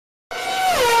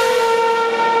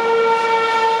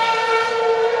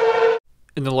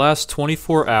In the last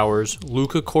 24 hours,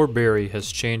 Luca Corberi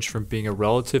has changed from being a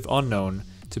relative unknown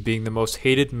to being the most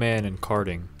hated man in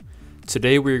karting.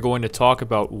 Today we are going to talk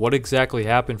about what exactly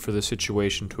happened for the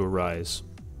situation to arise.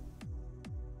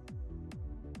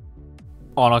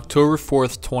 On October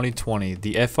 4th, 2020,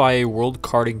 the FIA World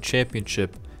Karting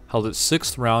Championship held its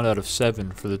 6th round out of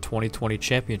 7 for the 2020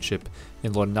 championship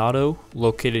in Lonato,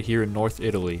 located here in North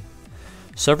Italy.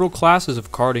 Several classes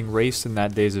of karting raced in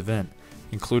that day's event,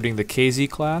 including the KZ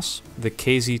class, the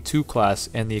KZ2 class,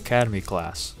 and the Academy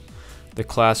class. The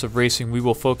class of racing we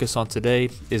will focus on today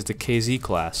is the KZ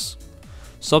class.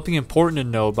 Something important to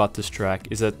know about this track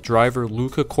is that driver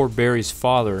Luca Corberi's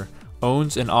father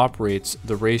owns and operates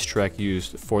the racetrack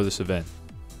used for this event.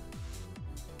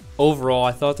 Overall,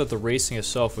 I thought that the racing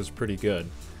itself was pretty good.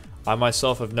 I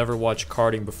myself have never watched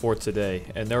karting before today,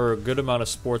 and there were a good amount of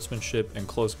sportsmanship and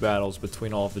close battles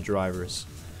between all of the drivers.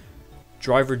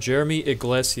 Driver Jeremy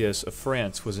Iglesias of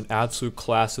France was an absolute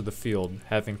class of the field,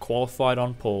 having qualified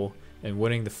on pole and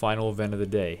winning the final event of the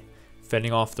day,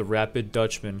 fending off the rapid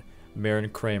Dutchman Maron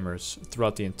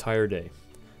throughout the entire day.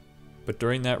 But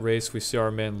during that race, we see our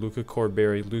man Luca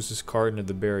Corberi lose his kart into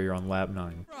the barrier on lap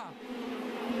 9.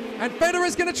 And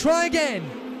Federer's going to try again.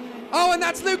 Oh, and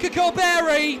that's Luca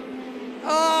Corberi.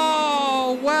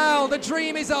 Oh, wow, the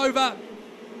dream is over.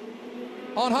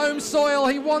 On home soil,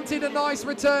 he wanted a nice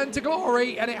return to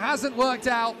glory, and it hasn't worked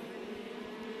out.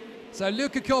 So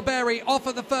Luca Corberi off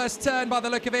at the first turn by the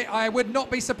look of it. I would not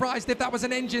be surprised if that was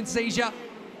an engine seizure,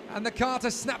 and the kart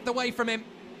has snapped away from him.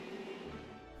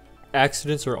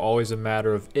 Accidents are always a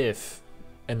matter of if,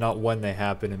 and not when they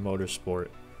happen in motorsport.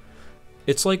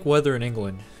 It's like weather in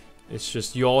England. It's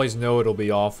just, you always know it'll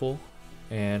be awful.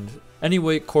 And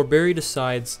anyway, Corberi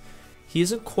decides he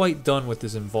isn't quite done with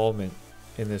his involvement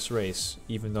in this race,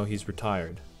 even though he's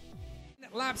retired.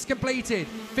 Laps completed,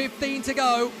 15 to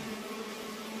go.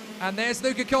 And there's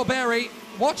Luca Corberi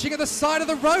watching at the side of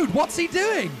the road. What's he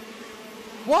doing?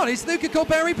 What is Luca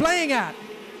Corberi playing at?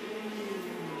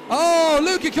 Oh,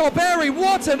 Luca Corberi,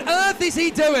 what on earth is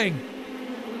he doing?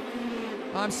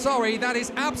 I'm sorry, that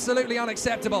is absolutely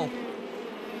unacceptable.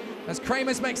 As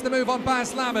Kramers makes the move on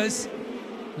Baz Lammers,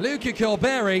 Luca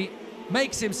Corberi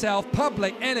makes himself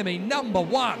public enemy number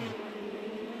 1.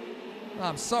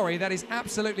 I'm sorry, that is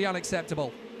absolutely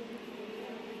unacceptable.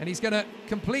 And he's going to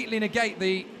completely negate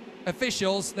the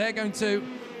officials. They're going to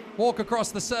walk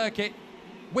across the circuit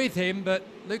with him, but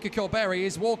Luca Corberi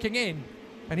is walking in,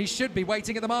 and he should be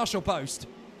waiting at the marshal post.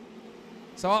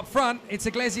 So up front, it's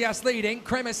Iglesias leading,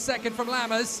 Kremes second from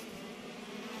Lammers.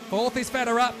 Fourth is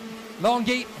Federer,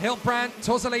 Longhi, Hiltbrand,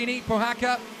 Torzolini,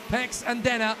 Pohaka, Pex and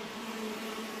Denner.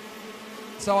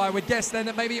 So I would guess then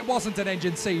that maybe it wasn't an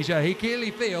engine seizure. He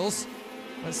clearly feels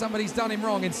that somebody's done him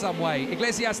wrong in some way.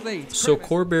 Iglesias leads. So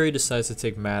Corberi decides to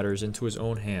take matters into his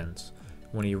own hands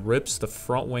when he rips the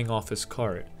front wing off his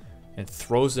kart and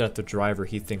throws it at the driver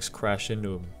he thinks crashed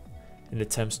into him and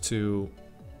attempts to,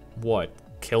 what,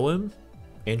 kill him?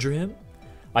 Injure him?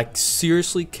 I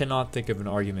seriously cannot think of an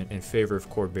argument in favor of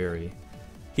Corberi.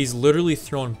 He's literally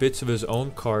thrown bits of his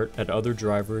own kart at other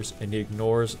drivers, and he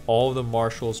ignores all of the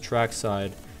marshals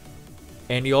trackside.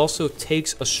 And he also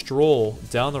takes a stroll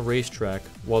down the racetrack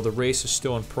while the race is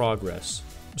still in progress.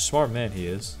 Smart man he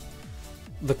is.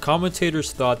 The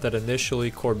commentators thought that initially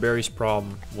Corberi's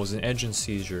problem was an engine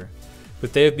seizure,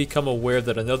 but they have become aware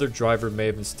that another driver may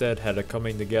have instead had a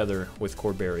coming together with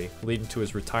Corberi, leading to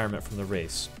his retirement from the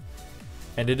race.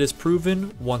 And it is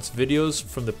proven once videos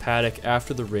from the paddock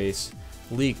after the race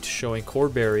leaked showing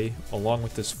Corberi, along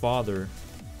with his father,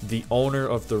 the owner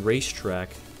of the racetrack,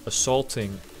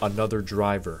 assaulting another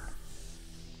driver.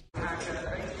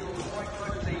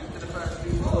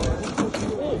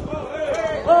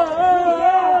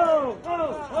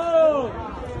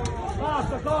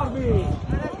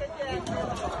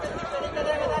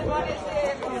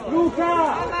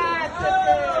 Luca!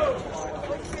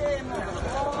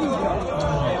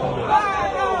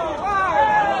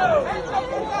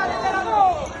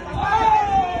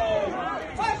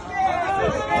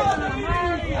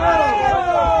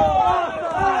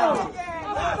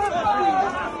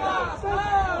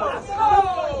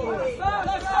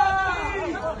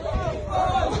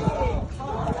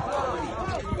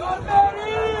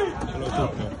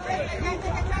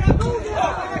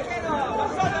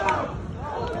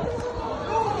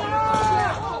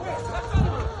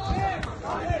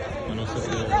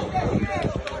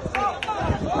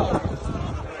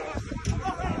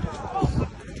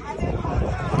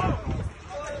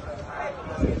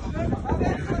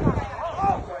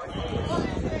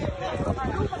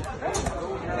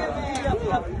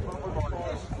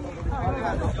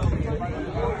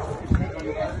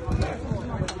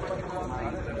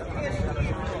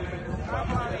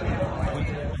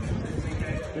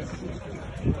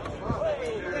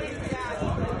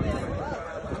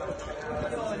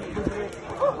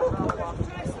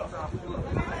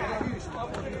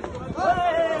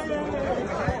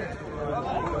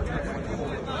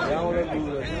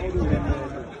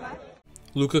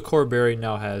 Luca Corberi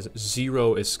now has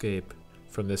zero escape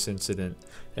from this incident,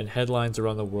 and headlines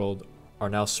around the world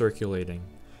are now circulating.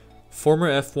 Former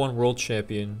F1 World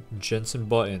Champion Jenson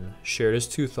Button shared his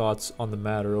 2 thoughts on the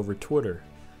matter over Twitter,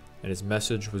 and his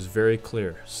message was very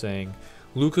clear, saying,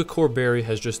 Luca Corberi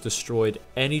has just destroyed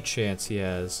any chance he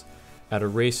has at a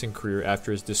racing career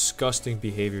after his disgusting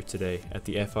behavior today at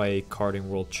the FIA Karting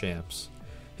World Champs.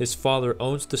 His father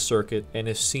owns the circuit and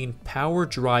is seen power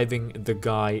driving the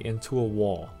guy into a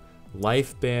wall.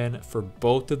 Life ban for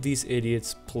both of these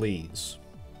idiots, please.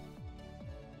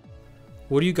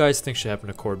 What do you guys think should happen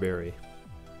to Corberi?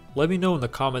 Let me know in the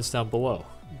comments down below.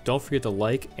 Don't forget to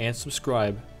like and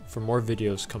subscribe for more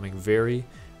videos coming very,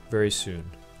 very soon.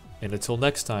 And until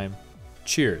next time,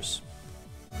 cheers.